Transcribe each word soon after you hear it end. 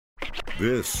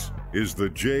This is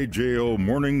the JJO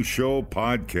Morning Show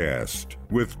podcast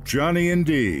with Johnny and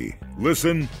D.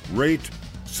 Listen, rate,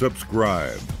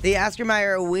 subscribe. The Oscar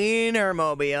Mayer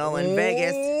Wienermobile in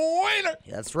Vegas. Wiener.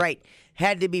 That's right.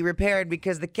 Had to be repaired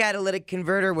because the catalytic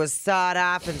converter was sawed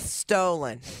off and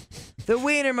stolen. The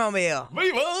Wienermobile.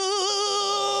 Viva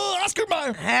Oscar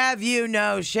Mayer. Have you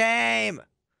no shame?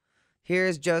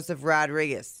 Here's Joseph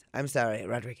Rodriguez. I'm sorry,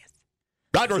 Rodriguez.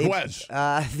 Rodriguez.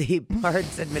 The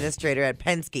parts administrator at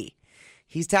Penske.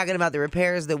 He's talking about the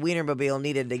repairs the Wienermobile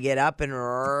needed to get up and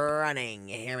running.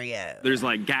 Here we go. There's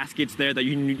like gaskets there that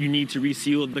you need to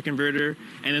reseal the converter,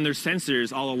 and then there's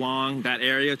sensors all along that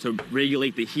area to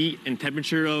regulate the heat and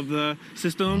temperature of the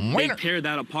system. They tear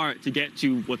that apart to get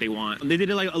to what they want. They did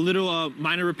like a little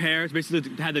minor repairs, basically to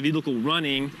have the vehicle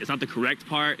running. It's not the correct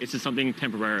part, it's just something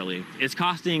temporarily. It's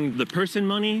costing the person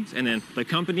money, and then the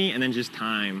company, and then just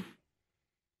time.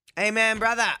 Amen,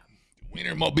 brother.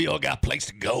 Wienermobile got a place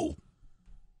to go.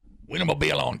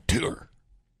 Wienermobile on tour.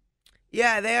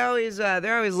 Yeah, they're always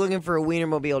looking for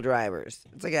Wienermobile drivers.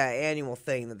 It's like an annual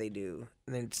thing that they do,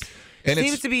 and it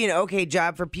seems to be an okay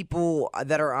job for people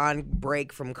that are on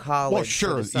break from college. Well,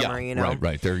 sure, for the summer, yeah, you know?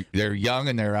 right. They're young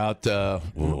and they're out.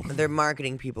 They're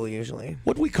marketing people usually.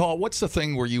 What's the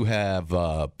thing where you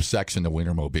have sex in the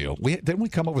Wienermobile? Didn't we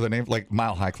come up with a name like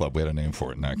Mile High Club? We had a name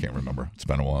for it, and I can't remember. It's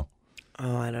been a while.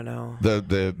 Oh, I don't know.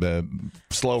 The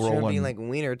slow rolling, be like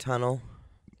Wiener Tunnel.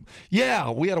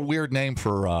 Yeah, we had a weird name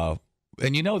for,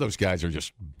 and you know those guys are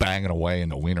just banging away in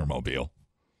the Wienermobile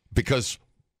because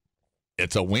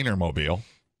it's a Wienermobile.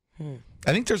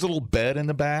 I think there's a little bed in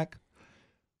the back.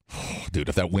 Oh, dude,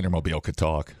 if that Wienermobile could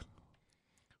talk.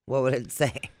 What would it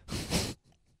say?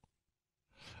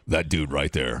 That dude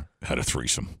right there had a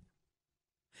threesome.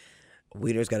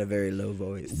 Wiener's got a very low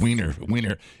voice. Wiener,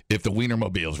 if the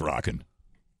Wienermobile's rocking,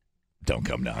 don't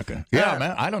come knocking. Yeah,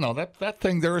 man, I don't know. That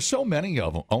thing, there are so many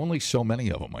of them. Only so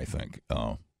many of them, I think.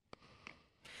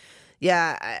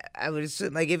 Yeah, I would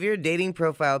assume, like, if your dating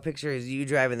profile picture is you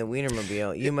driving the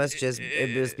Wienermobile, it must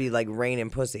be like rain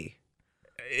and pussy.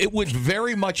 It would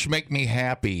very much make me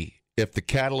happy if the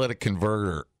catalytic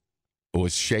converter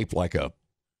was shaped like a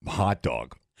hot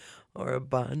dog. Or a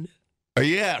bun.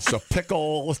 Yes, a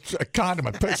pickle, a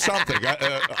condiment, something.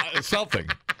 Something.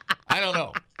 I don't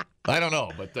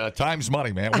know, but time's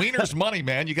money, man. Wiener's money,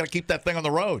 man. You got to keep that thing on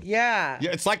the road. Yeah.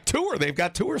 Yeah, it's like tour. They've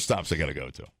got tour stops they got to go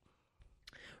to.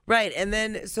 Right, and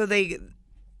then so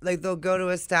they'll go to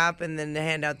a stop and then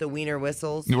hand out the Wiener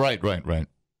whistles. Right. Yeah,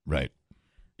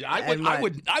 I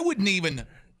wouldn't even.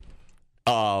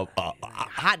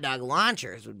 Hot dog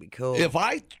launchers would be cool. If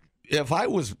I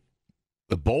was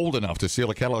bold enough to steal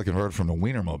a catalytic converter from the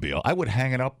Wienermobile, I would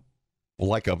hang it up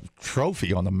like a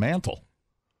trophy on the mantle.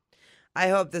 I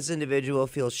hope this individual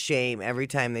feels shame every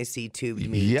time they see tubed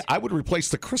meat. Yeah, I would replace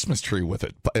the Christmas tree with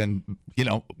it and,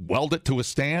 weld it to a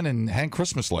stand and hang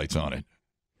Christmas lights on it.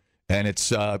 And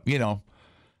it's, code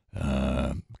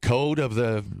of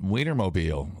the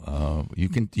Wienermobile. You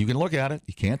can look at it.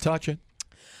 You can't touch it.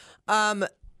 The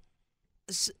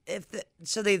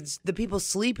people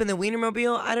sleep in the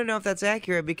Wienermobile? I don't know if that's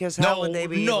accurate because how would they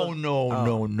be?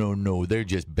 No. They're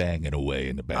just banging away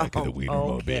in the back of the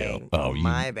Wienermobile. Okay.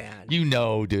 My bad. You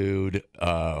know, dude.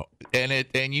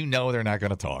 And you know they're not going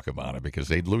to talk about it because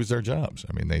they'd lose their jobs.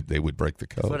 I mean, they would break the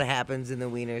code. That's what happens in the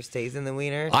Wiener stays in the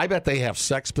Wiener. I bet they have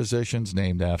sex positions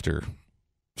named after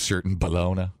certain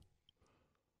bologna.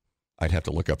 I'd have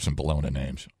to look up some bologna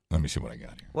names. Let me see what I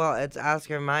got here. Well, it's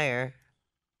Oscar Mayer.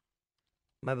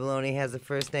 My baloney has a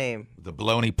first name. The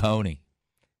Baloney Pony.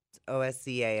 It's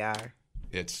Oscar.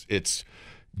 It's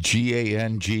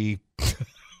Gang.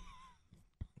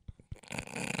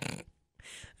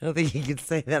 I don't think you could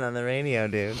say that on the radio,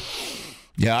 dude.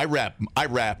 Yeah, I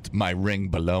wrapped my ring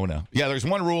bologna. Yeah, there's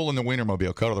one rule in the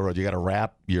Wienermobile code of the road. You got to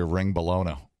wrap your ring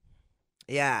bologna.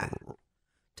 Yeah,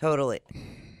 totally.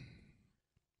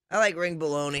 I like ring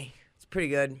bologna. It's pretty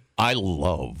good. I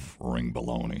love ring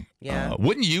bologna. Yeah.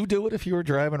 Wouldn't you do it if you were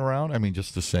driving around? I mean,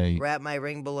 just to say. Wrap my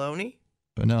ring bologna?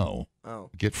 No.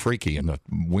 Oh. Get freaky in the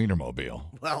Wienermobile.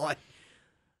 Well,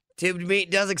 tubed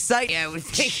meat does excite you, I would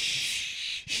think.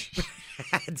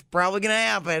 It's probably going to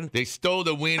happen. They stole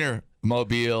the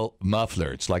Wienermobile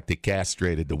muffler. It's like they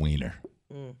castrated the wiener.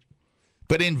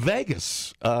 But in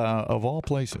Vegas, of all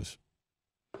places,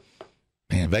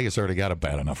 man, Vegas already got a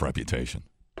bad enough reputation.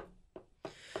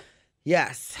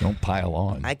 Yes. Don't pile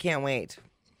on. I can't wait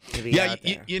to be out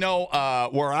there.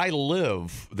 Where I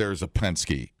live, there's a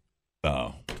Penske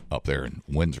up there in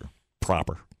Windsor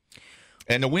proper.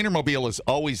 And the Wienermobile is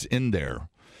always in there.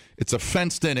 It's a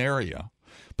fenced-in area.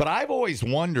 But I've always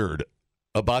wondered,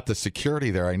 about the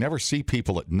security there. I never see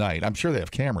people at night. I'm sure they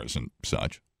have cameras and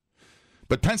such.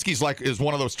 But Penske's is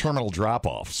one of those terminal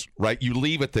drop-offs, right? You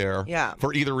leave it there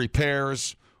for either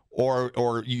repairs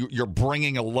or you're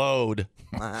bringing a load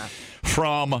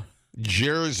from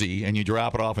Jersey and you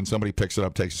drop it off and somebody picks it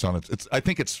up, takes it on. I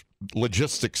think it's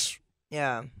logistics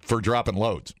for dropping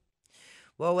loads.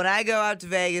 Well, when I go out to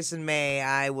Vegas in May,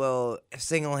 I will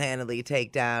single-handedly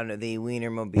take down the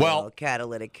Wienermobile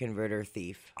catalytic converter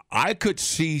thief. I could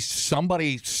see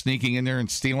somebody sneaking in there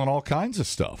and stealing all kinds of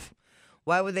stuff.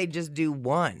 Why would they just do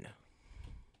one?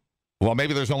 Well,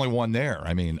 maybe there's only one there.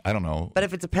 I mean, I don't know. But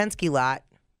if it's a Penske lot,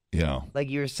 like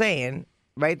you were saying,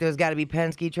 right, there's got to be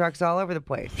Penske trucks all over the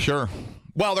place. Sure.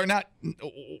 Well, they're not.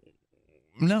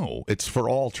 No, it's for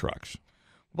all trucks.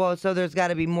 Well, so there's got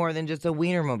to be more than just a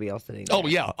Wienermobile sitting there. Oh,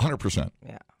 yeah, 100%.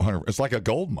 Yeah. 100%. It's like a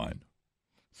gold mine.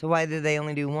 So why did they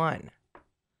only do one?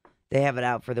 They have it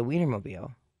out for the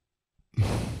Wienermobile.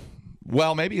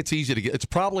 Well, maybe it's easy to get. It's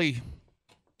probably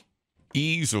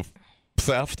ease of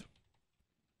theft.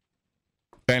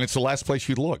 And it's the last place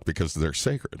you'd look because they're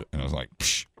sacred. And I was like,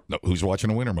 no, who's watching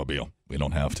a Wienermobile? We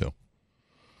don't have to.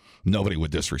 Nobody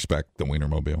would disrespect the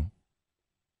Wienermobile.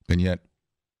 And yet,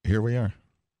 here we are.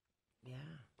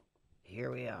 Here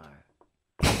we are.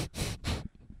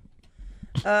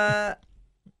 Yeah,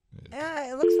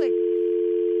 it looks like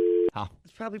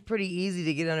it's probably pretty easy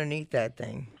to get underneath that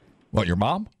thing. What, your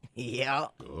mom? Yeah.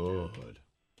 Good.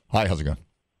 Hi, how's it going?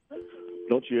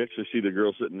 Don't you actually see the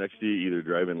girl sitting next to you either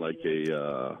driving like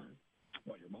a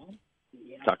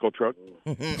taco truck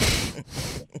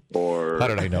or how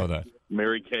did I know that?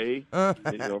 Mary Kay, a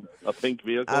pink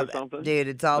vehicle or something? Dude,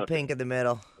 it's all pink in the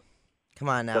middle. Come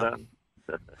on now.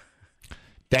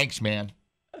 Thanks, man.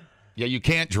 Yeah, you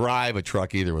can't drive a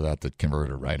truck either without the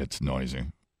converter, right? It's noisy.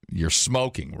 You're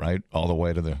smoking, right? All the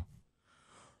way to the...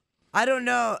 I don't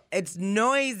know. It's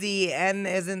noisy, and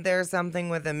isn't there something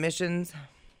with emissions?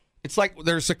 It's like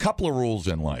there's a couple of rules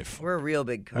in life. We're a real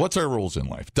big car. What's our rules in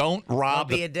life? Don't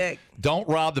be a dick. Don't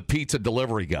rob the pizza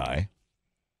delivery guy.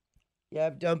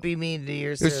 Yep, don't be mean to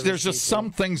your service There's just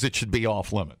some things that should be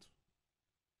off limits.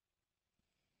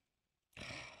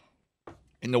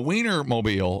 And the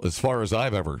Wienermobile, as far as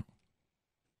I've ever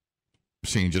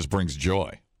seen, just brings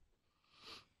joy.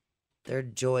 They're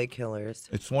joy killers.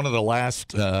 It's one of the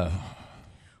last...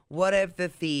 what if the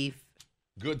thief...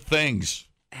 Good things.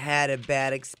 ...had a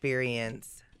bad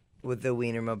experience with the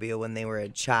Wienermobile when they were a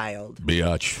child?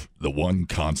 Biatch, the one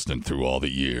constant through all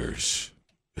the years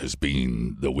has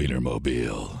been the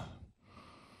Wienermobile.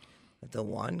 The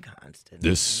one constant.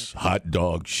 This hot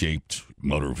dog-shaped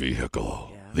motor vehicle...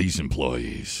 Yeah. These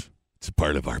employees, it's a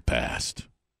part of our past.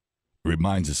 It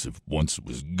reminds us of once it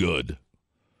was good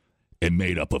and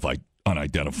made up of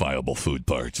unidentifiable food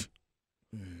parts.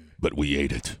 But we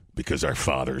ate it because our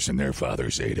fathers and their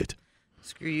fathers ate it.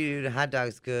 Screw you, the hot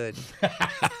dog's good.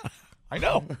 I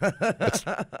know. That's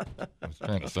what I was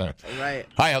trying to say. Right.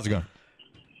 Hi, how's it going?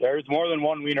 There's more than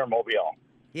one Wienermobile.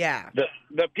 Yeah.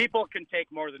 The people can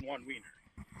take more than one wiener.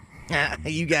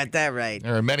 You got that right.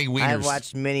 There are many wieners. I've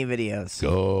watched many videos.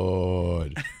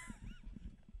 Good.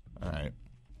 All right.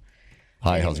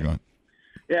 Hi, how's it going?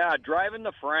 Yeah, driving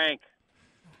the Frank.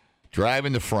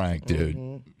 Driving the Frank, dude.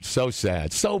 Mm-hmm. So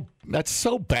sad. That's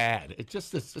so bad. It's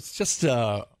just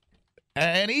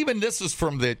and even this is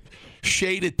from the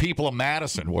shaded people of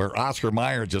Madison, where Oscar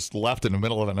Mayer just left in the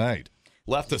middle of the night.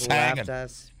 Left us hanging.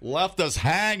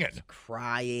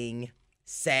 Crying.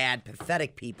 Sad,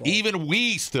 pathetic people. Even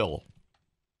we still,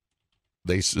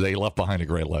 they left behind a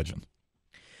great legend.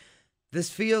 This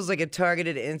feels like a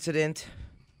targeted incident.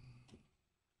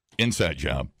 Inside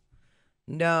job.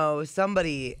 No,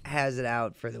 somebody has it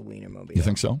out for the Wienermobile. You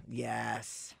think so?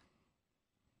 Yes.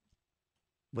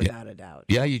 Without a doubt.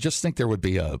 Yeah, you just think there would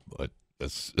be a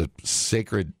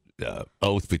sacred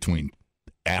oath between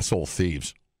asshole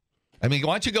thieves. I mean,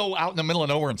 why don't you go out in the middle of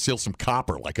nowhere and steal some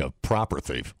copper like a proper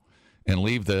thief? And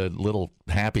leave the little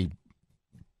happy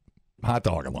hot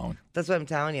dog alone. That's what I'm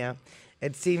telling you.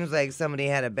 It seems like somebody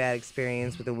had a bad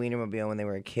experience with a Wienermobile when they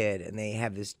were a kid, and they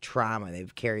have this trauma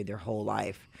they've carried their whole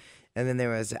life. And then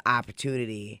there was an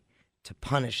opportunity to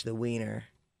punish the wiener,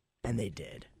 and they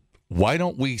did. Why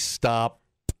don't we stop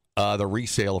the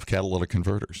resale of catalytic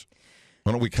converters?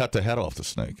 Why don't we cut the head off the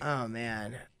snake? Oh,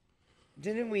 man.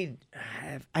 Didn't we?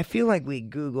 I feel like we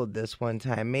Googled this one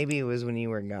time. Maybe it was when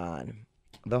you were gone.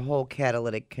 The whole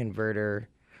catalytic converter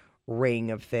ring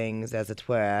of things, as it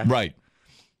were. Right.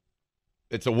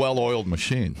 It's a well-oiled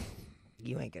machine.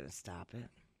 You ain't going to stop it.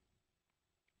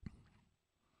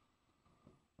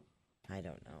 I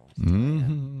don't know.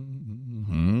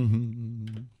 Mm-hmm.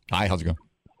 Hi, how's it going?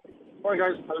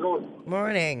 Morning, guys. How's it going?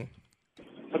 Morning.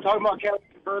 I'm talking about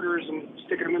catalytic converters and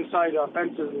sticking them inside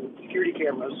fences and security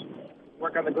cameras.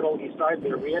 Work on the good old east side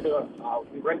there. We had to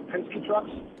we rent Penske trucks.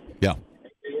 Yeah.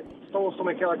 They stole so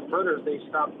many catalytic converters, they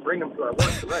stopped bringing them to our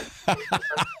work to rent.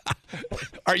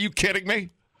 Are you kidding me?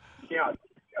 Yeah,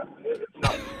 it's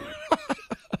nuts.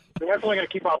 We're definitely going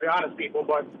to keep out the honest people,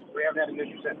 but we haven't had an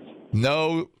issue since.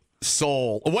 No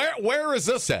soul. Where is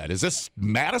this at? Is this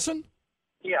Madison?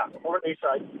 Yeah, over the east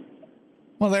side.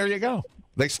 Well, there you go.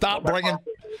 They stopped bringing.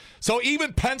 So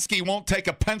even Penske won't take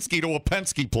a Penske to a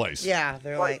Penske place. Yeah,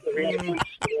 they're like,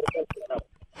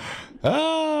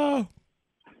 Oh,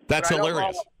 that's But I know,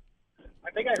 hilarious.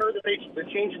 I think I heard that they're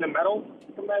changing the metal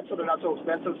from that, so they're not so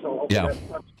expensive. So hopefully Yeah.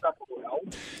 that stuff will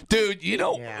help. Dude, you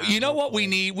know what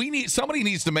hopefully. we need somebody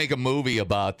needs to make a movie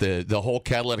about the whole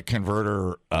catalytic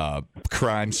converter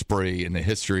crime spree in the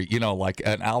history, like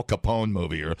an Al Capone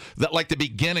movie or that, like the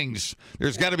beginnings.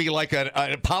 There's got to be like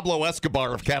a Pablo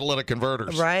Escobar of catalytic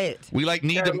converters. right. We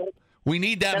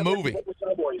need that movie.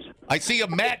 I see a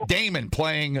Matt Damon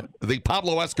playing the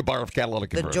Pablo Escobar of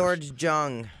catalytic The converters. George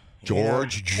Jung.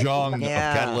 George Jung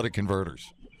Yeah. of catalytic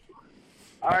converters.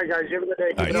 All right, guys. You have a good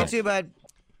day. All right, You too, bud.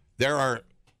 There are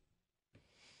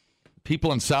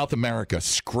people in South America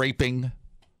scraping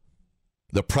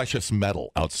the precious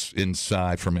metal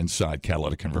inside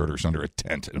catalytic converters under a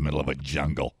tent in the middle of a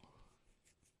jungle.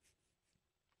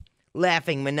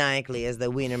 Laughing maniacally as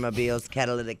the Wienermobile's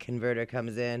catalytic converter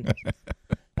comes in.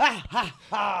 Ha ha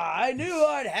ha! I knew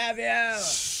I'd have you.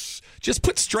 Just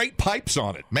put straight pipes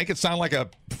on it. Make it sound like a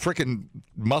freaking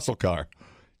muscle car.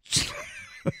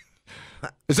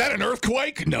 Is that an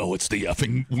earthquake? No, it's the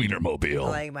effing Wienermobile. I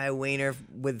like my wiener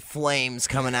with flames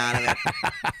coming out of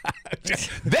it.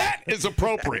 That is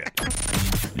appropriate.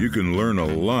 You can learn a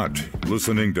lot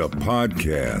listening to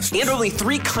podcasts. And only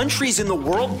 3 countries in the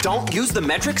world don't use the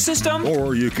metric system?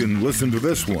 Or you can listen to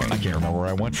this one. I can't remember where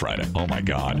I went Friday. Oh, my Oh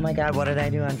God. my God, what did I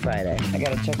do on Friday? I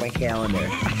gotta check my calendar.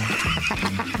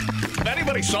 If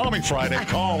anybody saw me Friday,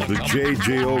 call. The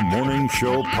JJO Morning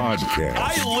Show podcast.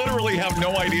 I literally have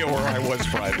no idea where I was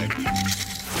Friday.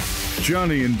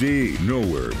 Johnny and D,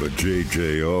 nowhere but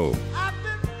JJO.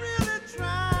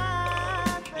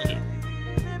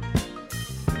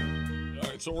 All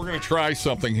right, so we're going to try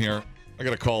something here. I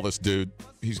got to call this dude.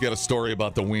 He's got a story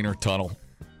about the Wiener Tunnel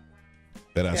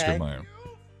at Eskermeyer.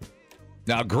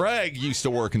 Now, Greg used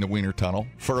to work in the Wiener Tunnel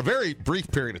for a very brief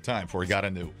period of time before he got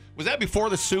into. Was that before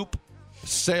the soup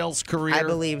sales career? I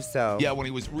believe so. Yeah, when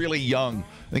he was really young.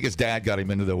 I think his dad got him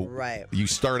into the. Right. You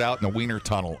start out in the Wiener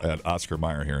Tunnel at Oscar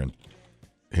Mayer here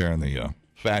in the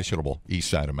fashionable east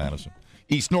side of Madison,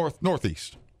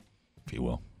 northeast, if you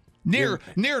will, near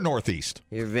northeast.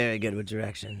 You're very good with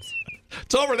directions.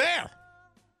 It's over there.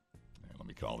 Hey, let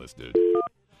me call this dude.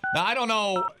 Now I don't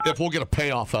know if we'll get a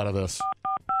payoff out of this,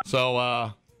 so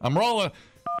I'm rolling.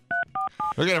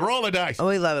 We're gonna roll the dice. Oh,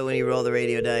 we love it when you roll the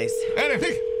radio dice.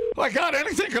 Anything? My God,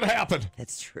 anything could happen.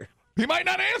 That's true. He might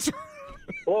not answer.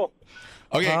 Cool.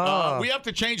 Okay, Oh. we have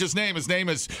to change his name. His name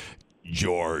is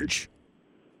George.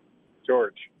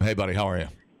 George. Hey, buddy, how are you?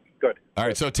 Good. All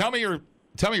right, so tell me your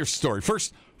story.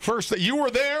 First that you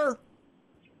were there.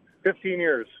 15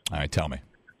 years. All right, tell me.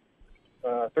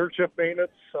 Third shift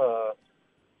maintenance.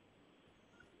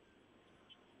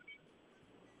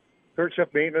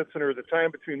 And there was a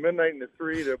time between midnight and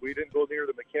 3 that we didn't go near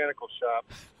the mechanical shop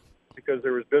because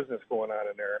there was business going on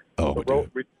in there. Oh,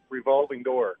 The revolving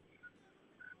door.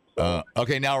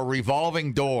 Okay, now a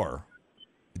revolving door.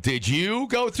 Did you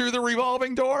go through the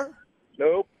revolving door?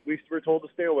 Nope. We were told to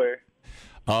stay away.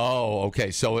 Oh,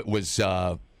 okay. So it was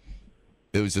a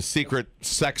secret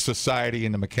sex society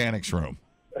in the mechanics room.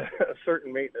 A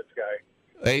certain maintenance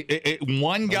guy.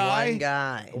 One guy. One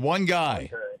guy. One guy.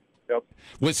 Okay. Yep.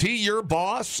 Was he your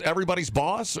boss, everybody's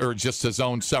boss, or just his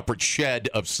own separate shed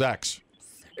of sex?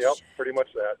 Yep. Pretty much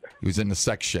that. He was in the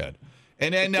sex shed.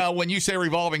 And then when you say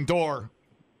revolving door,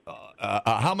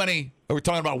 how many are we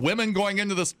talking about? Women going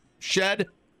into this shed?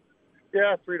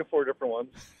 Yeah, 3 to 4 different ones.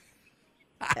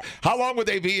 How long would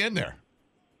they be in there?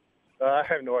 I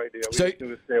have no idea. We So- just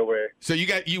knew to stay away. So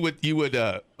you would get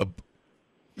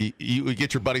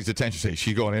your buddy's attention. Say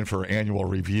she's going in for an annual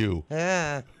review.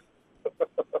 Yeah.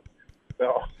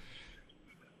 No.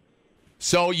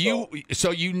 So you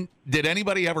did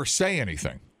anybody ever say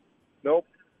anything? Nope.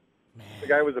 The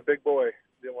guy was a big boy.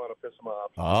 Didn't want to piss him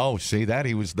off. Oh, see that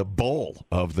he was the bull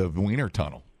of the Wiener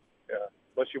Tunnel. Yeah.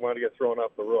 Unless you want to get thrown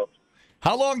off the roof.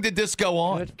 How long did this go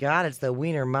on? Good God, it's the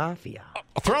Wiener Mafia.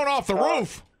 Thrown off the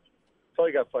roof. Until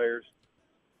he got fired.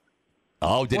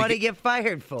 Oh, What did he get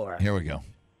fired for? Here we go.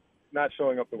 Not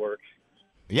showing up to work.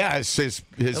 Yeah, his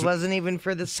It wasn't even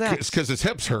for the sex. It's because his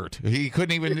hips hurt. He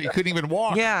couldn't even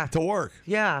walk to work.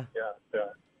 Yeah.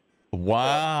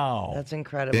 Wow. That's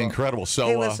incredible. Incredible. So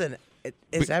hey, listen,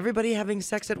 is everybody having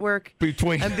sex at work?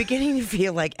 I'm beginning to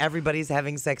feel like everybody's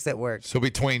having sex at work. So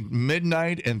between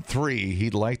midnight and 3,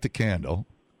 he'd light the candle.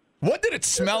 What did it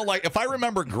smell like? If I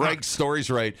remember Greg's stories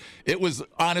right, it was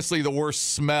honestly the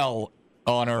worst smell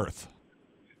on earth.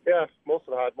 Yeah, most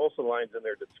of the lines in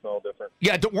there did smell different.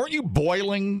 Yeah, weren't you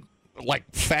boiling like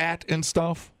fat and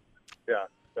stuff? Yeah,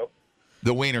 nope.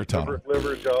 The wiener tunnel.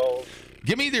 Liver gels.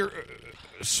 Give me their.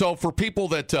 So for people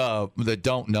that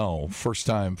don't know, first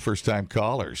time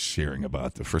callers hearing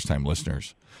about the first time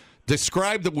listeners,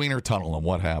 describe the wiener tunnel and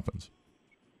what happens.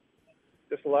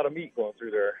 Just a lot of meat going through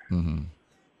there. Mm-hmm.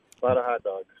 A lot of hot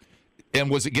dogs.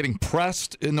 And was it getting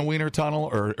pressed in the wiener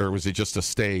tunnel, or was it just a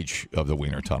stage of the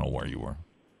wiener tunnel where you were?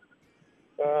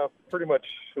 Pretty much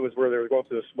it was where they were going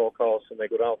through the smokehouse, and they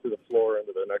go down through the floor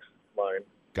into the next line.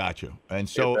 Got you. And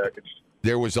so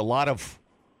there was a lot of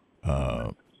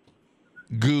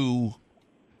goo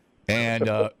and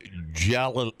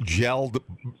gelled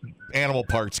animal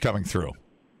parts coming through.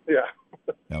 Yeah.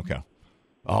 Okay.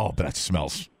 Oh, but that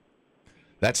smells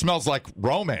like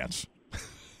romance.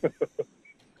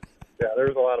 Yeah, there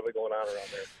was a lot of it going on around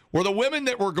there. Were the women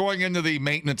that were going into the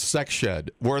maintenance sex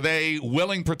shed, were they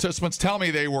willing participants? Tell me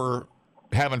they were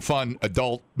having fun,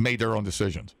 made their own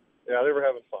decisions. Yeah, they were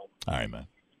having fun. All right, man.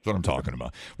 That's what I'm talking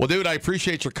about. Well, dude, I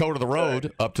appreciate your code of the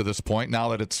road up to this point. Now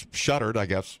that it's shuttered, I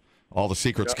guess all the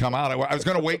secrets come out. I was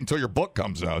going to wait until your book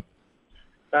comes out.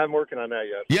 I'm working on that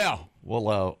yet. Yeah.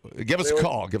 Well, give us a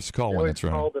call. Give us a call when it's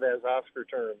ready. Called it as Oscar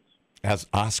Turns. As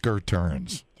Oscar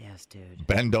turns. Yes, dude.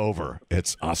 Bend over.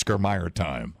 It's Oscar Mayer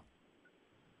time.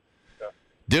 Yeah.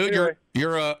 Dude, anyway.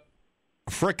 you're a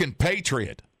frickin'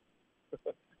 patriot.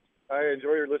 I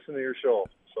enjoy listening to your show.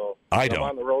 So I'm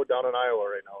on the road down in Iowa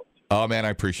right now. Oh, man, I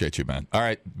appreciate you, man. All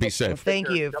right, be safe. Well, thank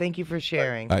you. Yep. Thank you for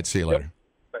sharing. All right, see you later.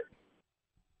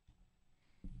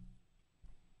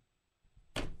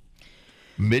 Bye.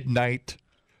 Midnight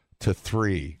to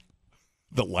 3.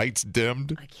 The lights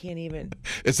dimmed. I can't even.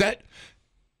 Is that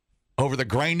over the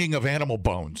grinding of animal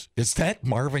bones? Is that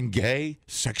Marvin Gaye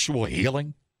sexual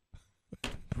healing?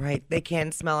 Right. They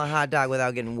can't smell a hot dog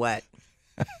without getting wet.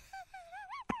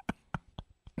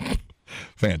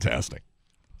 Fantastic.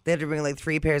 They had to bring like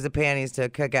 3 pairs of panties to a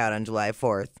cookout on July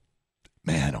 4th.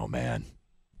 Man, oh man.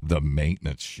 The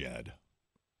maintenance shed.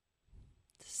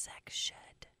 The sex shed.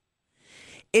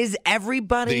 Is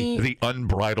everybody... The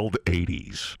unbridled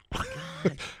 80s.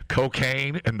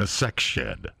 Cocaine and the sex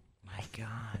shed. My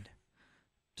God.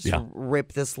 Just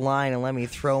rip this line and let me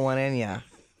throw one in ya.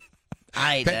 All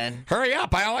right, then. Hurry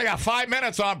up. I only got 5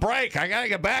 minutes on break. I got to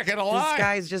get back in the line. This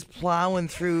guy's just plowing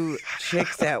through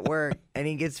chicks at work, and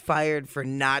he gets fired for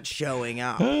not showing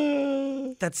up.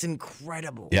 That's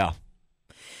incredible. Yeah.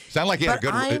 Sound like he had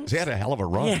a hell of a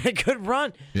run. Yeah, a good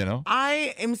run. You know?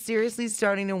 I am seriously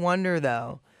starting to wonder,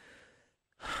 though,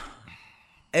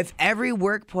 if every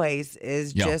workplace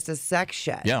is just a sex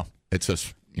shed. Yeah. It's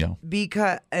just,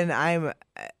 Because,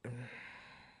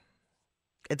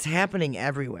 it's happening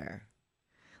everywhere.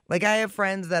 Like, I have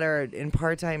friends that are in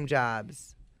part-time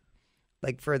jobs,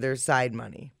 like, for their side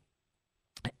money.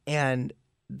 And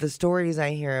the stories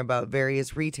I hear about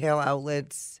various retail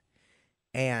outlets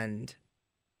and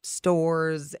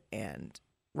stores and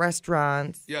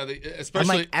restaurants. Yeah, especially.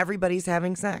 I'm like, everybody's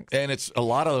having sex. And it's a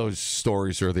lot of those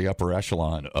stories are the upper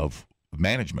echelon of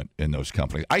management in those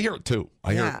companies. I hear it, too.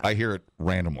 I hear it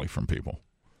randomly from people.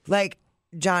 Like,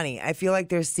 Johnny, I feel like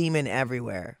there's semen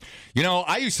everywhere. You know,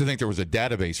 I used to think there was a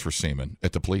database for semen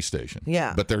at the police station.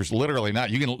 Yeah. But there's literally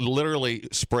not. You can literally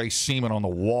spray semen on the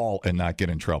wall and not get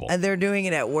in trouble. And they're doing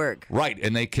it at work. Right.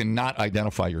 And they cannot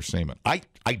identify your semen. I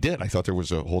did. I thought there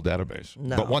was a whole database.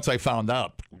 No. But once I found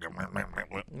out.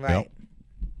 Right.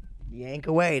 Yank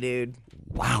away, dude.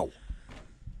 Wow.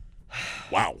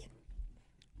 Wow.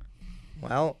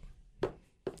 Well,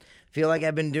 feel like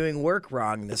I've been doing work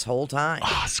wrong this whole time.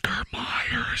 Oscar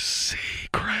Mayer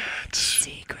secrets.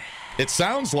 It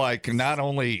sounds like not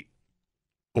only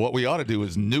what we ought to do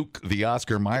is nuke the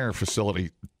Oscar Mayer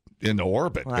facility into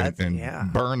orbit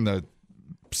and burn the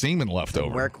semen left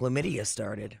over. Where chlamydia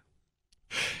started.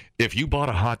 If you bought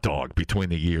a hot dog between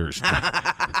the years.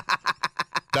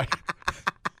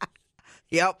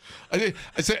 Yep.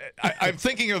 I'm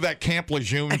thinking of that Camp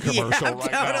Lejeune commercial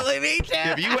right now. Totally, me too.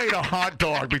 If you ate a hot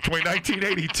dog between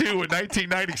 1982 and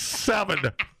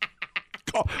 1997,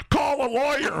 call a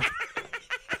lawyer.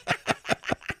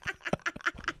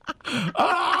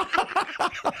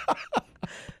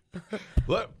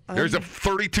 All There's a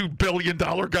 $32 billion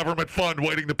government fund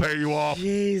waiting to pay you off.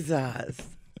 Jesus.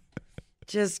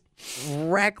 Just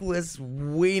reckless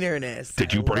wienerness.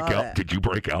 Did you break out? It. Did you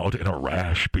break out in a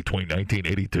rash between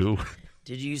 1982?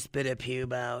 Did you spit a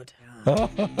pube out?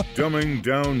 Dumbing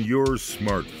down your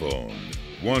smartphone.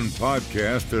 One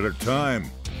podcast at a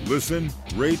time. Listen,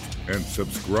 rate, and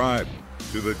subscribe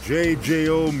to the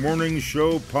JJO Morning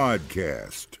Show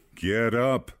podcast. Get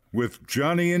up with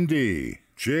Johnny and D.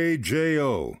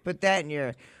 JJO. Put that in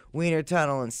your wiener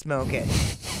tunnel and smoke it.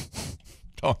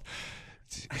 Oh.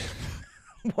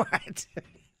 What?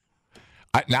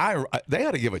 They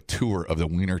had to give a tour of the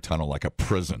Wiener Tunnel like a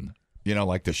prison. You know,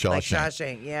 like the Shawshank. Like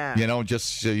Shawshank, yeah. You know,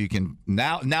 just so you can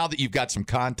now that you've got some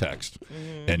context.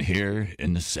 And here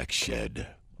in the sex shed,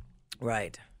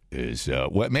 right, is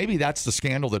maybe that's the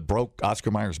scandal that broke Oscar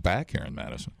Mayer's back here in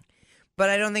Madison. But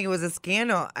I don't think it was a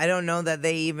scandal. I don't know that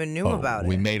they even knew about it.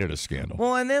 We made it a scandal.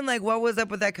 Well, and then what was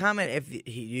up with that comment? If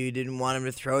you didn't want him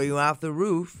to throw you off the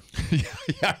roof,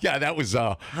 yeah, that was.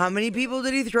 How many people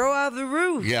did he throw off the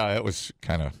roof? Yeah, it was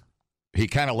he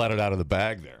kind of let it out of the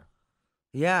bag there.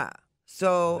 Yeah.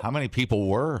 So how many people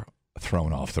were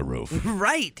thrown off the roof?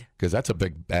 Right. Because that's a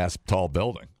big ass tall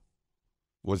building.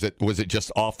 Was it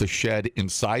just off the shed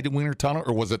inside the Wiener Tunnel,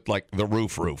 or was it like the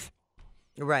roof?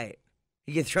 Right.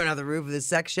 You get thrown off the roof of the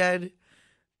sex shed.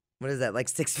 What is that? Like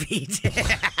 6 feet?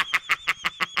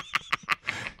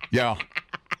 Yeah.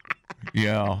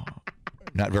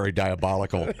 Not very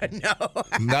diabolical. No.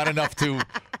 Not enough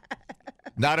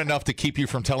to keep you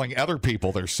from telling other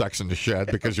people there's sex in the shed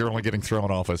because you're only getting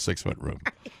thrown off a 6-foot roof.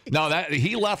 No,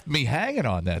 he left me hanging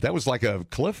on that. That was like a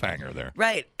cliffhanger there.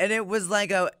 Right. And it was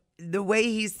like the way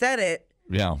he said it.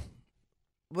 Yeah.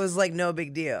 Was like no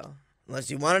big deal. Unless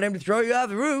you wanted him to throw you off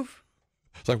the roof.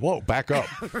 It's like, whoa, back up.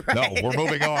 Right. No, we're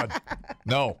moving on.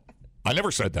 No, I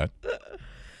never said that.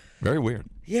 Very weird.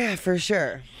 Yeah, for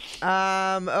sure. Okay.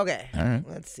 All right.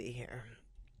 Let's see here.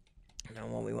 Know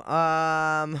what we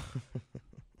want.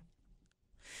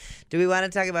 Do we want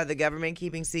to talk about the government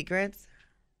keeping secrets?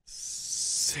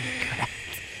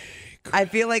 I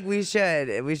feel like we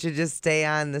should. We should just stay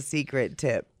on the secret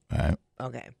tip. All right.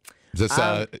 Okay. Is this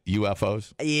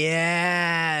UFOs?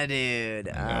 Yeah, dude.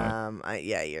 Yeah,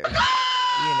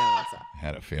 you know what's up.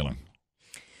 Had a feeling.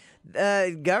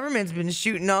 The government's been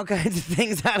shooting all kinds of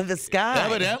things out of the sky.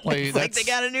 Evidently, it's like they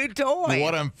got a new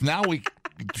toy. Now we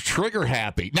trigger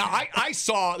happy. Now I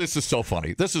saw. This is so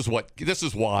funny. This is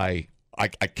why I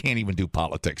can't even do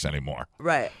politics anymore.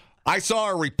 Right. I saw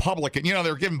a Republican. You know,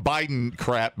 they were giving Biden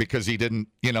crap because he didn't.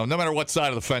 You know, no matter what side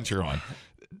of the fence you're on,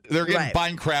 they're giving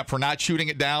Biden crap for not shooting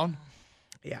it down.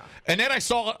 Yeah. And then I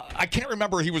can't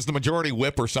remember, he was the majority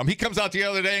whip or something. He comes out the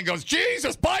other day and goes,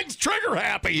 Jesus, Biden's trigger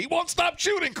happy. He won't stop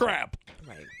shooting crap.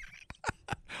 Right.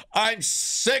 I'm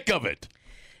sick of it.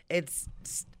 It's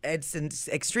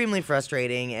extremely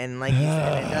frustrating. And like you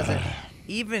said, it doesn't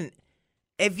even,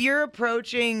 if you're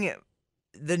approaching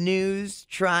the news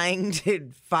trying to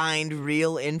find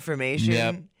real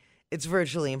information, it's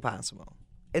virtually impossible.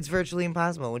 It's virtually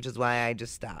impossible, which is why I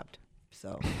just stopped.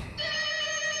 So...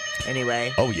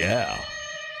 Anyway. Oh, yeah.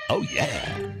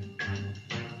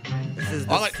 This is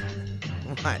what?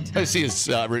 I see is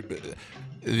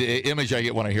the image I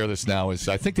get when I hear this now is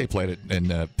I think they played it in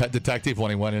Pet Detective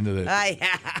when he went into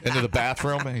the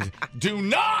bathroom. And he's, do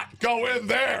not go in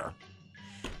there.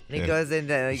 And he goes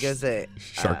to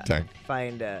Shark Tank.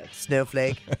 Find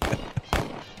Snowflake.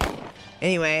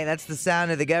 Anyway, that's the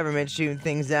sound of the government shooting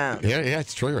things down. Yeah,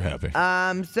 it's trigger happy.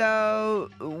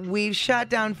 So we've shot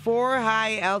down 4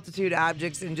 high-altitude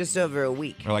objects in just over a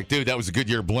week. We're like, dude, that was a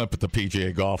Goodyear blimp at the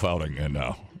PGA golf outing, and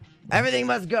everything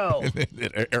must go.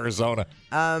 in Arizona.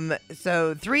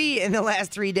 So 3 in the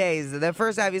last 3 days. The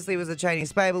first, obviously, was a Chinese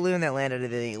spy balloon that landed in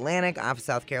the Atlantic off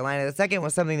South Carolina. The second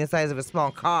was something the size of a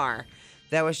small car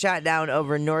that was shot down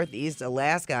over northeast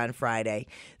Alaska on Friday.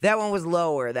 That one was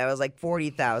lower. That was like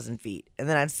 40,000 feet. And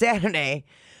then on Saturday,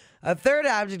 a third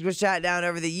object was shot down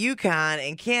over the Yukon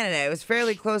in Canada. It was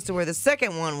fairly close to where the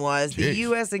second one was. The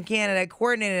U.S. and Canada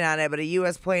coordinated on it, but a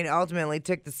U.S. plane ultimately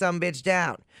took the sumbitch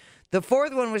down. The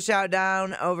fourth one was shot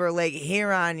down over Lake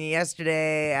Huron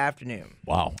yesterday afternoon.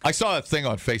 Wow. I saw a thing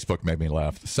on Facebook, made me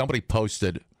laugh. Somebody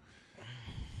posted,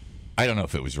 I don't know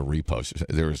if it was a repost.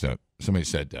 Somebody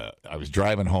said, I was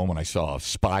driving home and I saw a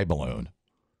spy balloon,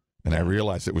 and I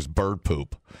realized it was bird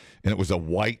poop, and it was a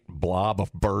white blob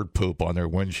of bird poop on their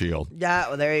windshield. Yeah,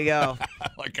 well, there you go.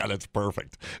 Like, God, that's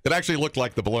perfect. It actually looked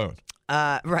like the balloon.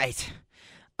 Right.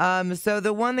 So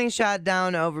the one they shot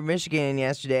down over Michigan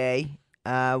yesterday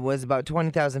was about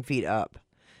 20,000 feet up.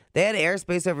 They had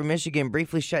airspace over Michigan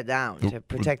briefly shut down to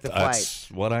protect the flight.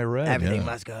 That's what I read. Everything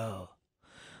must go.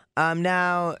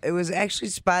 Now, it was actually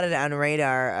spotted on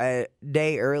radar a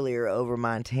day earlier over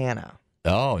Montana.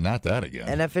 Oh, not that again.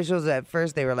 And officials at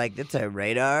first, they were like, it's a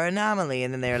radar anomaly.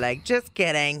 And then they were like, just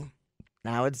kidding.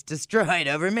 Now it's destroyed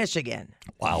over Michigan.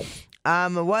 Wow.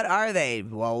 What are they?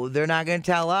 Well, they're not going to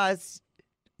tell us.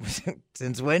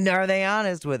 Since when are they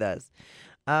honest with us?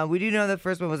 We do know the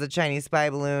first one was a Chinese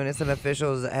spy balloon, and some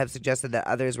officials have suggested that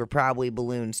others were probably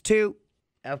balloons too.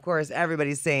 Of course,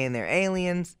 everybody's saying they're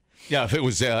aliens. Yeah, if it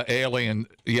was alien,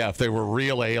 if they were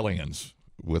real aliens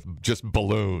with just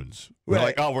balloons. We're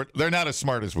like, oh, they're not as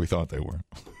smart as we thought they were.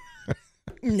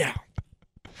 No.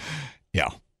 Yeah.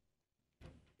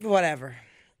 Whatever.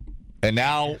 And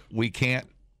now we can't.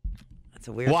 That's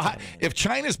a weird thing. If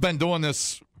China's been doing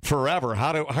this forever,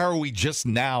 how are we just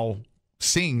now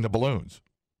seeing the balloons?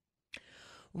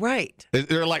 Right.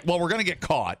 They're like, well, we're going to get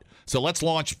caught, so let's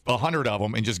launch 100 of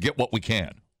them and just get what we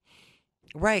can.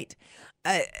 Right.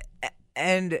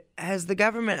 And has the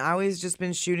government always just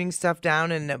been shooting stuff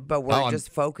down, but we're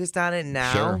just focused on it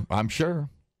now? Sure, I'm sure.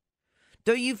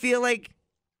 Don't you feel like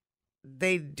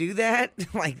they do that?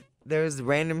 Like there's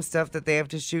random stuff that they have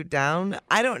to shoot down?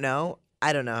 I don't know.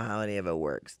 I don't know how any of it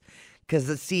works.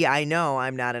 Because, see, I know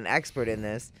I'm not an expert in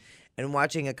this, and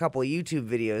watching a couple YouTube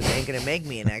videos ain't going to make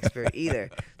me an expert either.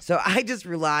 So I just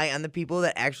rely on the people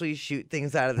that actually shoot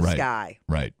things out of the sky.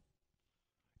 Right.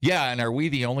 Yeah, and are we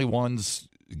the only ones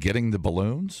getting the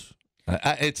balloons?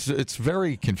 It's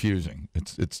very confusing.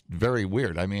 It's very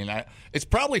weird. I mean, it's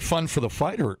probably fun for the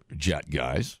fighter jet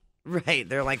guys. Right.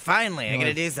 They're like, finally, I'm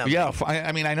going to do something. Yeah,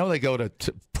 I mean, I know they go to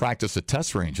practice at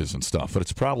test ranges and stuff, but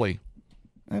it's probably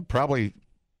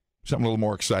something a little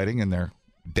more exciting in their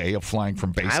day of flying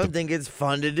from base. I would think it's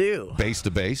fun to do. Base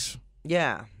to base.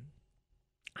 Yeah.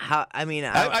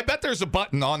 I bet there's a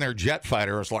button on their jet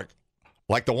fighter. It's like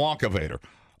the Wonka Vader.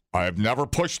 I've never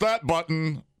pushed that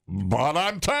button, but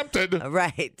I'm tempted.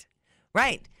 Right.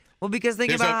 Well, because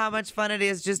think about how much fun it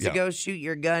is just to go shoot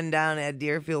your gun down at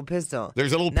Deerfield Pistol.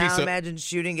 There's a little piece of... imagine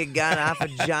shooting a gun off a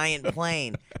giant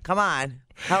plane. Come on.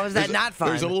 How is that not fun?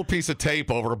 There's a little piece of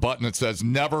tape over a button that says,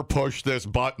 never push this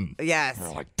button. Yes.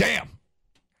 We're like, damn.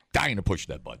 Dying to push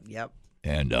that button. Yep.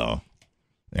 And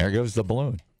there goes the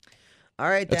balloon. All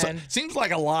right, then. Seems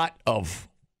like a lot of...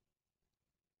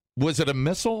 Was it a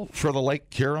missile for the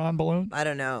Lake Huron balloon? I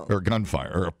don't know. Or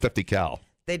gunfire, or a 50 cal?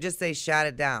 They just say shot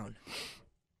it down.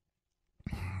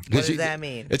 What does that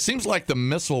mean? It seems like the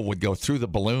missile would go through the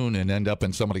balloon and end up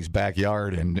in somebody's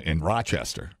backyard in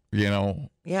Rochester. You know?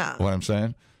 Yeah. What I'm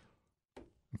saying?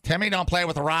 Timmy, don't play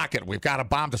with a rocket. We've got a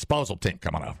bomb disposal team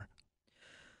coming over.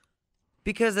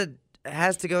 Because it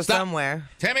has to go somewhere.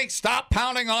 Timmy, stop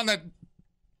pounding on the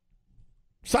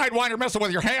Sidewinder missile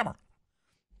with your hammer.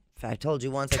 If I told you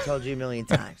once, I told you a million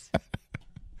times.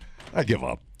 I give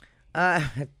up.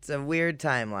 It's a weird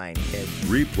timeline, kids.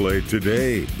 Replay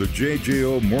today the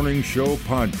JJO Morning Show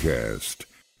podcast.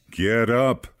 Get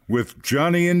up with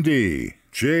Johnny and D.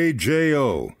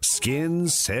 JJO. Skin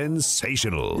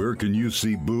sensational. Where can you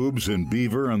see boobs and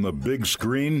beaver on the big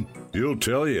screen? He'll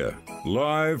tell you.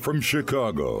 Live from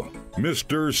Chicago,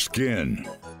 Mr. Skin.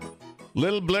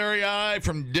 Little blurry eye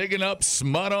from digging up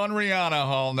smut on Rihanna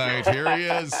all night. Here he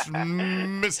is,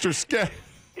 Mr. Skin.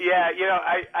 Yeah, you know,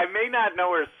 I may not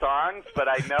know her songs, but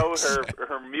I know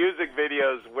her music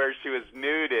videos where she was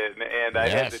nude in, and I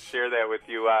had to share that with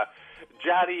you.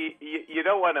 Johnny, you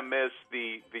don't want to miss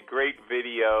the great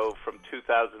video from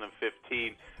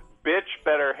 2015, Bitch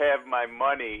Better Have My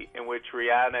Money, in which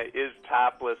Rihanna is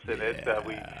topless in it.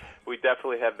 We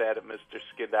definitely have that at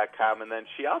MrSkin.com. And then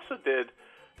she also did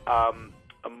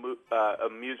a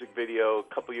music video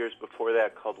a couple years before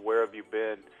that called Where Have You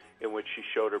Been?, in which she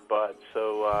showed her butt.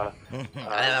 So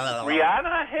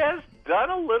Rihanna has done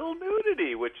a little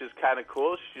nudity, which is kind of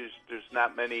cool. There's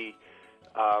not many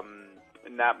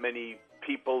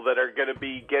people that are going to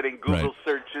be getting Google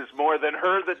searches more than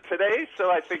her today. So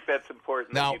I think that's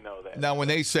important that you know that. Now, when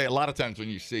they say, a lot of times when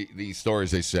you see these stories,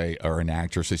 they say, or an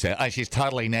actress, they say, she's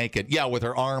totally naked. Yeah, with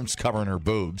her arms covering her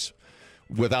boobs.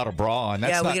 Without a bra on.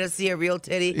 That's we're going to see a real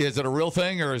titty. Is it a real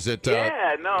thing, or is it...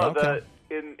 Okay.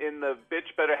 In the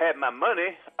Bitch Better Have My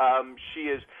Money,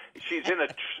 she's in a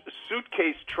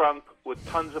suitcase trunk with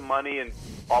tons of money and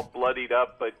all bloodied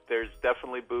up, but there's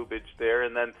definitely boobage there.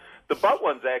 And then the butt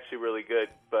one's actually really good,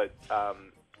 but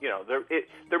you know,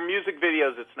 they're music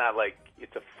videos. It's not like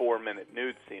it's a 4-minute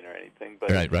nude scene or anything,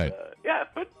 but right. But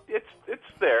it's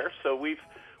there. So we've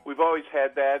always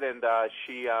had that, and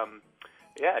she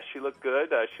looked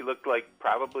good. She looked like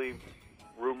probably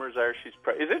rumors are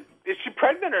is she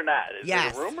pregnant or not? Is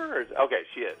Yes. it a rumor? Okay,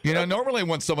 she is. You know, normally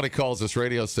when somebody calls this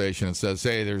radio station and says,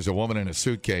 "Hey, there's a woman in a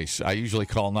suitcase," I usually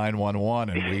call 911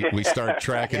 and we start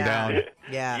tracking down.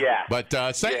 Yeah. But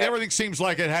everything seems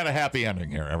like it had a happy ending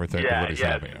here. Everybody's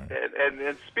happy.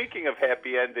 And speaking of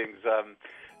happy endings,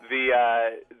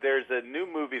 there's a new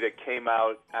movie that came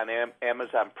out on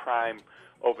Amazon Prime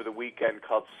over the weekend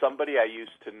called Somebody I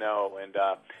Used to Know, and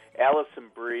Alison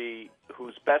Brie,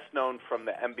 who's best known from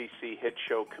the NBC hit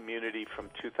show Community from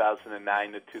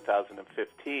 2009 to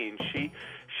 2015,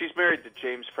 she's married to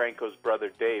James Franco's brother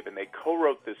Dave, and they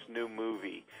co-wrote this new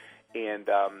movie, and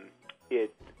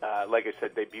it, like I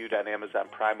said, debuted on Amazon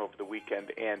Prime over the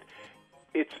weekend, and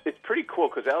it's pretty cool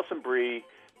because Alison Brie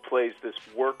plays this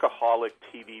workaholic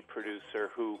TV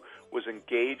producer who was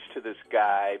engaged to this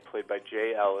guy played by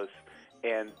Jay Ellis,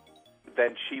 and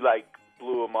then she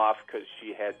blew him off because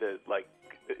she had to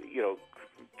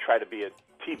try to be a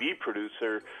TV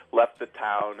producer, left the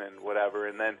town and whatever,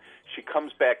 and then she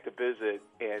comes back to visit,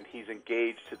 and he's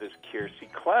engaged to this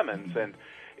Kiersey Clemens, and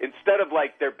instead of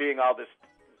there being all this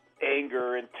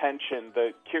anger and tension,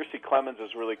 the Kiersey Clemens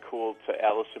is really cool to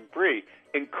Alison Brie,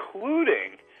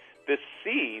 including this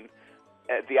scene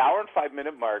at the hour and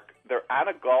 5-minute mark. They're on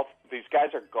these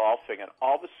guys are golfing, and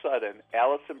all of a sudden,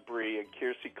 Alison Brie and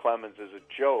Kiersey Clemens, as a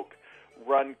joke,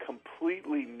 run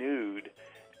completely nude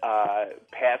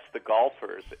past the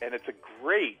golfers, and it's a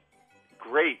great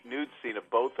nude scene of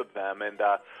both of them. And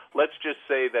let's just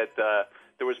say that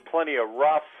there was plenty of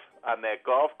rough on that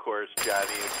golf course, Johnny,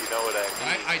 if you know what I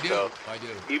mean. I do. So I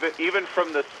do. Even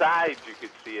from the sides, you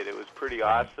could see it. It was pretty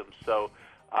awesome. So.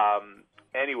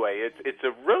 Anyway, it's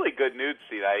a really good nude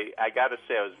scene. I got to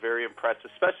say I was very impressed,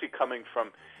 especially coming from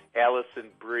Alison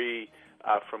Brie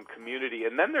from Community.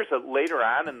 And then there's later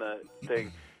on in the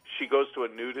thing, she goes to a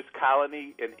nudist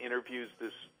colony and interviews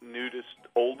this nudist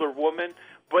older woman.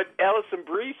 But Alison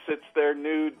Brie sits there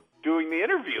nude doing the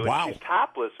interview, and she's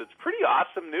topless. It's pretty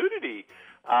awesome nudity.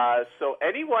 So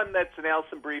anyone that's an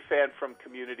Alison Brie fan from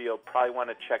Community will probably want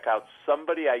to check out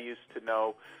Somebody I Used to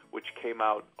Know, which came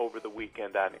out over the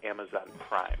weekend on Amazon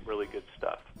Prime. Really good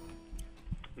stuff.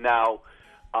 Now,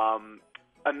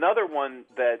 another one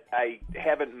that I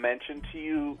haven't mentioned to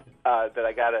you that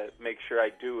I got to make sure I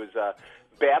do is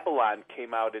Babylon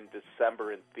came out in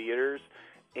December in theaters,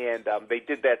 and they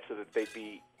did that so that they'd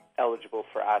be eligible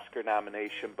for Oscar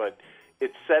nomination, but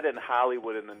it's set in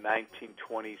Hollywood in the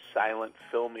 1920s silent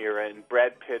film era, and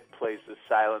Brad Pitt plays the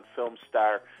silent film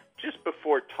star just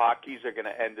before talkies are going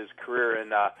to end his career,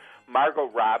 and Margot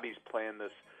Robbie's playing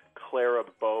this Clara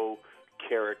Bow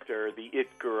character, the it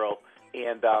girl,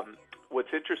 and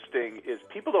what's interesting is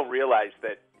people don't realize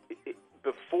that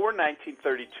before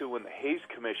 1932, when the Hays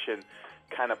Commission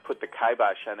kind of put the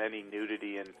kibosh on any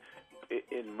nudity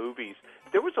in movies,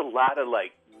 there was a lot of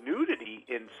nudity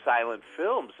in silent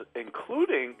films,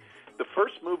 including the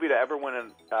first movie to ever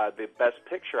win the Best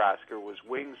Picture Oscar was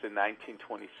Wings in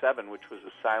 1927, which was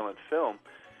a silent film.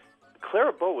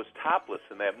 Clara Bow was topless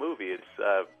in that movie.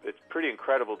 It's pretty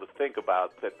incredible to think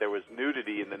about that there was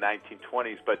nudity in the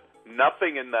 1920s, but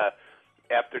nothing in the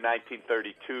after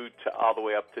 1932 to all the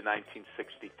way up to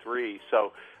 1963.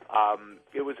 So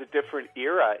it was a different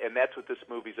era, and that's what this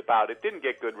movie's about. It didn't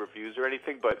get good reviews or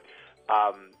anything, but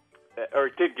or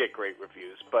it did get great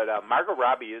reviews. But Margot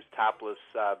Robbie is topless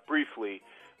briefly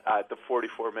at the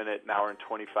 44-minute, an hour and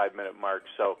 25-minute mark.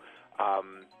 So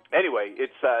anyway,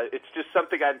 it's just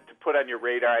something to put on your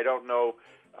radar. I don't know.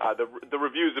 The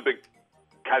reviews have been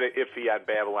kind of iffy on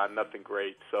Babylon, nothing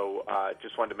great. So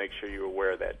just wanted to make sure you were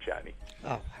aware of that, Johnny.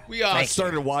 Oh, we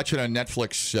started watching a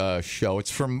Netflix show.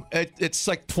 It's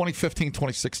like 2015,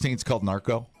 2016. It's called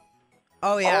Narco.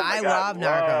 Oh, yeah. I love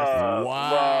Narcos.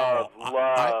 Wow.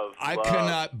 Love. I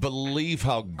cannot believe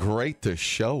how great this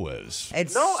show is.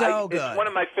 It's so good. It's one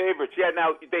of my favorites. Yeah,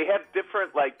 now they have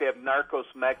different, they have Narcos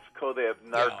Mexico, they have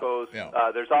Narcos.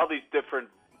 Yeah. There's all these different,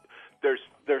 there's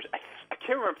I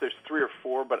can't remember if there's 3 or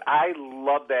 4, but I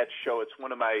love that show. It's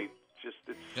one of my,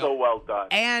 it's so well done.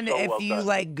 And so if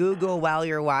you Google while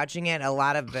you're watching it, a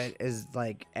lot of it is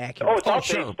accurate. Oh, it's all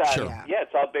based on,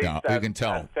 it's all based on, you can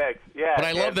tell. on facts. Yeah, but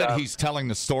I love that he's telling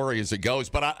the story as it goes.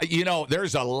 But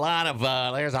there's a lot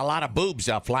of boobs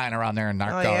flying around there in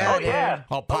Narco. Oh yeah.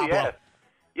 Oh, Pablo.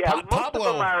 Yeah, most of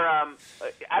them are.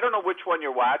 I don't know which one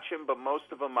you're watching, but most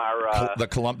of them are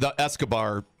the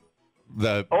Escobar.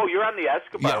 Oh, you're on the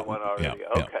Escobar one already.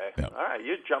 Yeah, okay. Yeah. All right,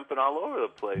 you're jumping all over the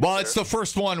place. Well, it's the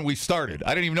first one we started.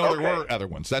 I didn't even know there were other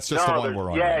ones. That's just the one we're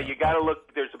on. Yeah, you got to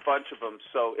look. There's a bunch of them,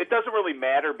 so it doesn't really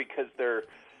matter because they're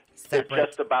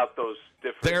just about those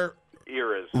different.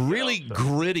 eras. Really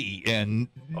gritty and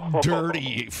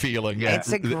dirty feeling. Yeah.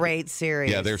 It's a great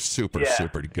series. Yeah, they're super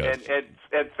good.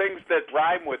 And things that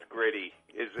rhyme with gritty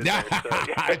is in there. So,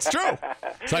 It's true.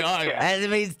 It's like, that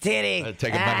means titty.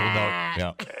 Take a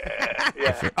mental note.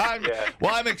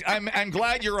 I'm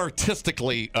glad you're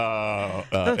artistically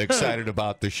excited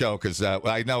about the show because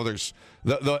I know there's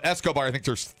the Escobar. I think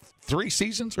there's 3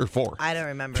 seasons or 4. I don't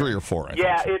remember. 3 or 4. I think.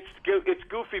 It's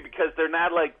goofy because they're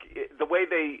not like the way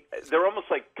they're almost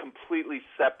like completely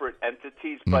separate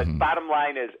entities. But bottom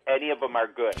line is, any of them are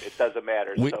good. It doesn't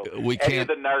matter. We any can't.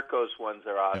 of the Narcos ones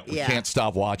are awesome. We can't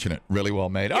stop watching it. Really well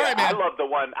made. Yeah, All right, man. I love the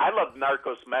one. I love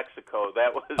Narcos Mexico.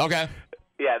 That was okay.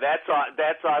 Yeah, that's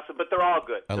awesome. But they're all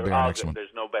good. That'll They're be our all next good. one.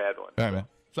 There's no bad one. All right, man.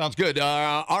 Sounds good.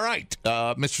 All right,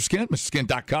 Mr. Skin,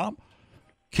 MrSkin.com.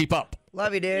 Keep up.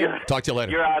 Love you, dude. Talk to you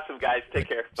later. You're awesome, guys. Take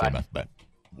care. Bye. Bye.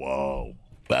 Whoa.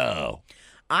 Wow.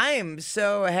 I am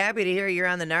so happy to hear you're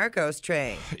on the Narcos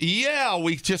train. Yeah,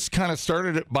 we just kind of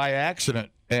started it by accident,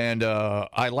 and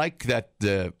I like that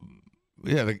the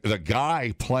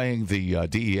guy playing the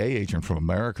DEA agent from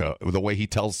America, the way he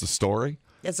tells the story.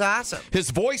 It's awesome. His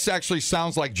voice actually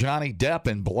sounds like Johnny Depp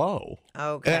in Blow.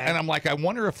 Okay. And I'm like, I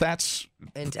wonder if that's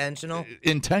intentional.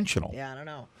 Yeah, I don't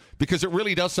know. Because it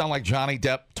really does sound like Johnny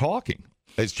Depp talking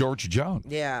as George Jones.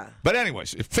 Yeah. But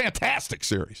anyways, fantastic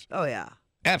series. Oh, yeah.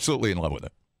 Absolutely in love with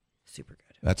it. Super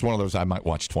good. That's one of those I might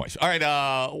watch twice. All right,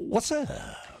 what's up?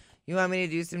 You want me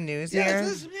to do some news here?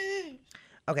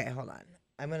 Okay, hold on.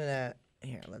 I'm going to...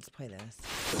 Here, let's play this.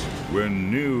 When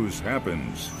news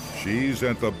happens, she's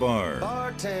at the bar.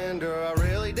 Bartender, I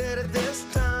really did it this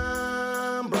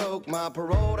time. Broke my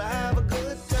parole to have a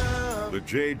good time. The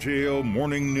JJO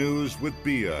Morning News with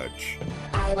Biatch.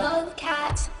 I love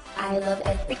cats. I love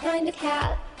every kind of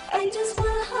cat. I just want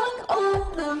to hug all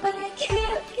of them, but I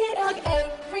can't hug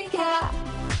every cat.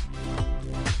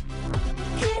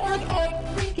 Can't hug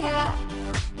every cat.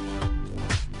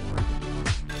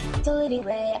 So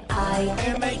anyway, I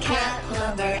am a cat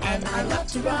lover and I love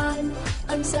to run.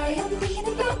 I'm sorry I'm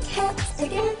thinking about cats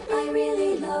again. I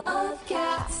really love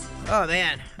cats. Oh,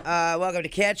 man. Welcome to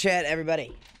Cat Chat,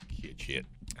 everybody. Cat Chat.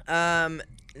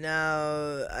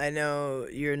 Now, I know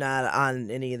you're not on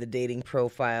any of the dating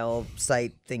profile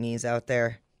site thingies out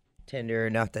there. Tinder or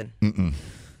nothing.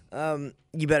 Mm-mm.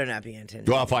 You better not be on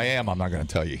Tinder. Well, if I am, I'm not going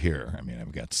to tell you here. I mean,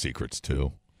 I've got secrets,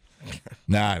 too.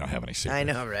 Nah, I don't have any secrets. I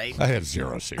know, right? I have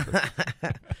 0 secrets.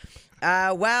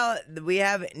 Well, we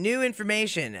have new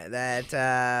information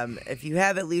that if you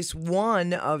have at least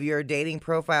one of your dating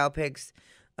profile pics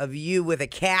of you with a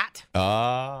cat,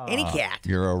 any cat,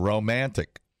 you're a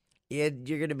romantic. You're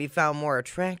going to be found more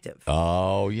attractive.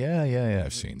 Oh, yeah.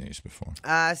 I've seen these before.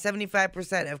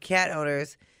 75% of cat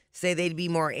owners say they'd be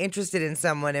more interested in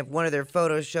someone if one of their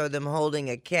photos showed them holding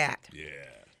a cat. Yeah.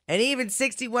 And even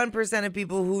 61% of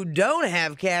people who don't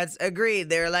have cats agreed.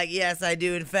 They're like, yes, I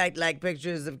do, in fact, like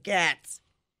pictures of cats.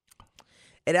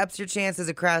 It ups your chances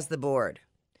across the board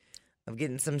of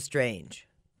getting some strange.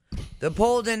 The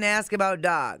poll didn't ask about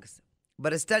dogs,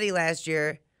 but a study last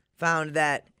year found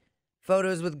that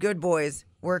photos with good boys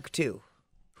work too.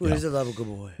 Who doesn't love a good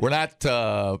boy? We're not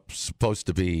supposed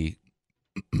to be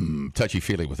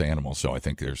touchy-feely with animals, so I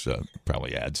think there's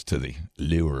probably adds to the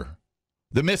lure,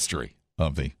 the mystery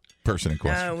of the person in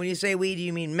question. When you say we, do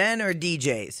you mean men or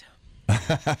DJs?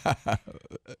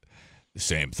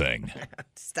 Same thing.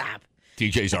 Stop.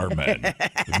 DJs are men.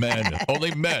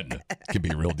 Only men can be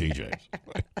real DJs.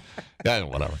 Yeah,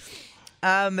 whatever.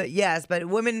 Yes, but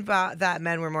women thought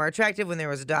men were more attractive when there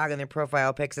was a dog in their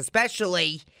profile pics,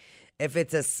 especially if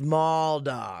it's a small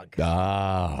dog.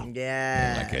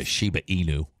 Yeah. Like a Shiba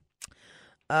Inu.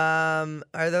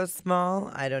 Are those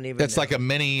small? I don't even know. It's like a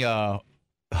mini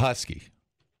husky.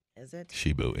 Is it?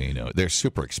 Shiba Inu. They're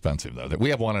super expensive, though. We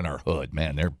have one in our hood.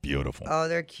 Man, they're beautiful. Oh,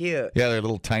 they're cute. Yeah, they're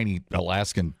little tiny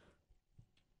Alaskan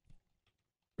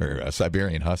or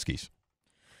Siberian huskies.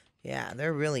 Yeah,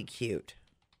 they're really cute.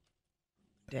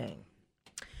 Dang.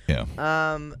 Yeah.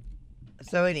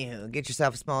 So anywho, get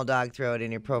yourself a small dog, throw it in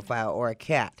your profile, or a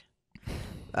cat.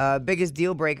 Biggest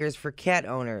deal breakers for cat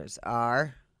owners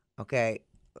are, okay,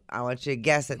 I want you to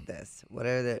guess at this. What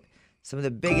are some of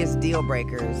the biggest deal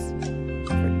breakers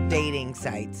for dating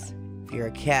sites if you're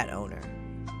a cat owner?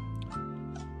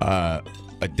 A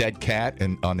dead cat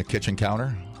on the kitchen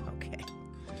counter. Okay.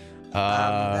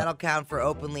 That'll count for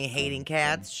openly hating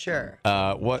cats, sure.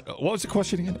 What was the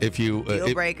question again? If you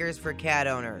deal breakers for cat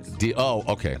owners.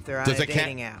 Okay. If they're on a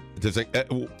dating app.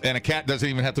 And a cat doesn't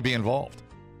even have to be involved.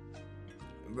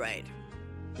 Right.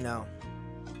 No.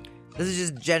 This is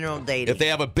just general dating. If they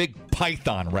have a big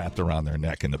python wrapped around their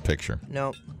neck in the picture.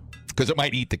 Nope. Because it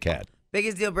might eat the cat.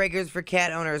 Biggest deal breakers for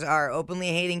cat owners are openly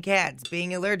hating cats,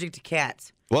 being allergic to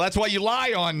cats, Well, that's why you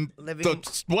lie on living the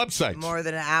websites. more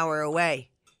than an hour away,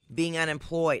 being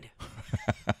unemployed,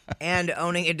 and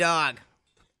owning a dog.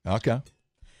 Okay.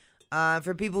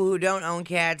 For people who don't own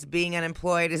cats, being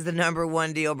unemployed is the number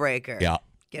one deal breaker. Yeah.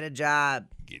 Get a job.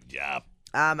 Good job.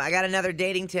 I got another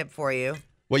dating tip for you.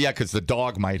 Well, yeah, because the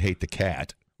dog might hate the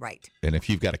cat. Right. And if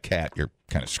you've got a cat, you're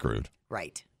kind of screwed.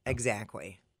 Right.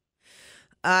 Exactly.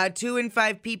 2 in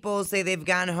 5 people say they've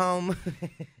gone home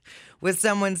with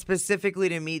someone specifically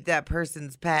to meet that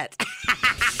person's pet.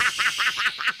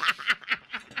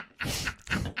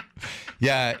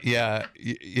 Yeah.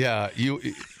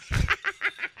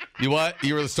 You what?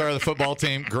 You were the star of the football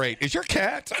team. Great. Is your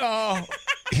cat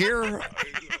here?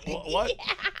 What?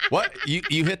 What?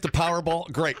 You hit the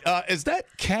Powerball? Great. Is that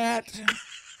cat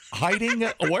hiding?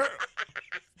 Where?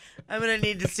 I'm gonna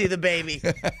need to see the baby.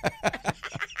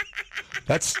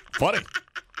 That's funny.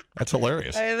 That's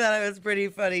hilarious. I thought it was pretty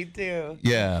funny too.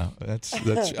 Yeah, that's.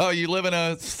 Oh, you live in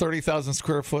a 30,000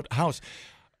 square foot house.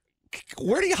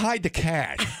 Where do you hide the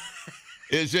cat?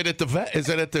 Is it at the vet? Is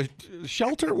it at the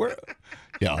shelter? Where?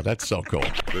 Yeah, that's so cool.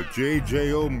 The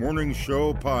JJO Morning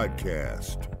Show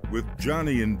podcast with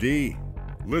Johnny and D.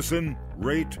 Listen,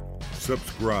 rate,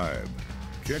 subscribe.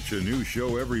 Catch a new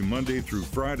show every Monday through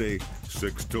Friday,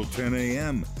 6 till 10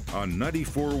 a.m. on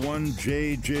 94.1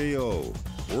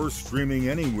 JJO or streaming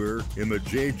anywhere in the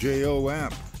JJO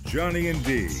app. Johnny and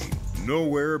D,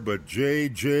 nowhere but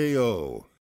JJO.